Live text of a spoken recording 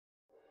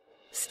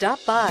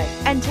Stop by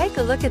and take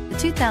a look at the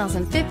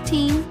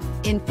 2015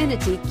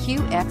 Infiniti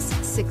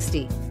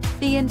Qx60.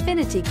 The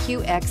Infiniti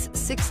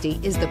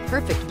Qx60 is the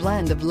perfect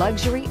blend of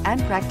luxury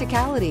and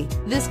practicality.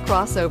 This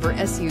crossover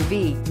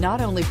SUV not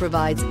only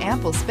provides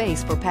ample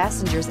space for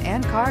passengers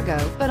and cargo,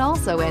 but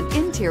also an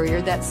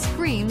interior that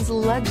screams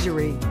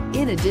luxury.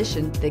 In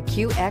addition, the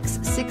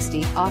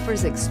Qx60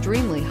 offers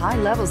extremely high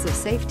levels of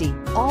safety,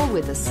 all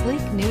with a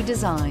sleek new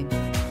design,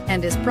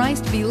 and is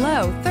priced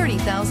below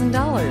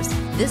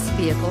 $30,000. This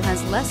vehicle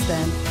has less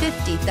than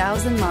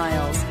 50,000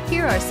 miles.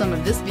 Here are some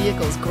of this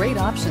vehicle's great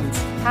options: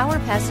 power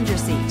passenger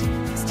seat,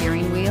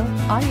 steering wheel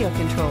audio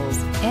controls,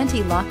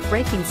 anti-lock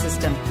braking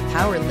system,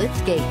 power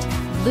lift gate,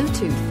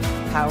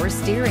 Bluetooth, power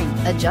steering,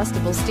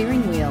 adjustable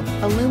steering wheel,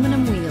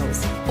 aluminum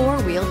wheels,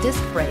 four-wheel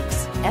disc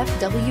brakes,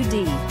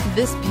 FWD.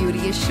 This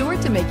beauty is sure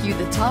to make you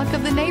the talk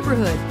of the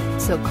neighborhood.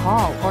 So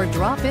call or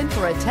drop in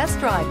for a test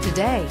drive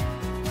today.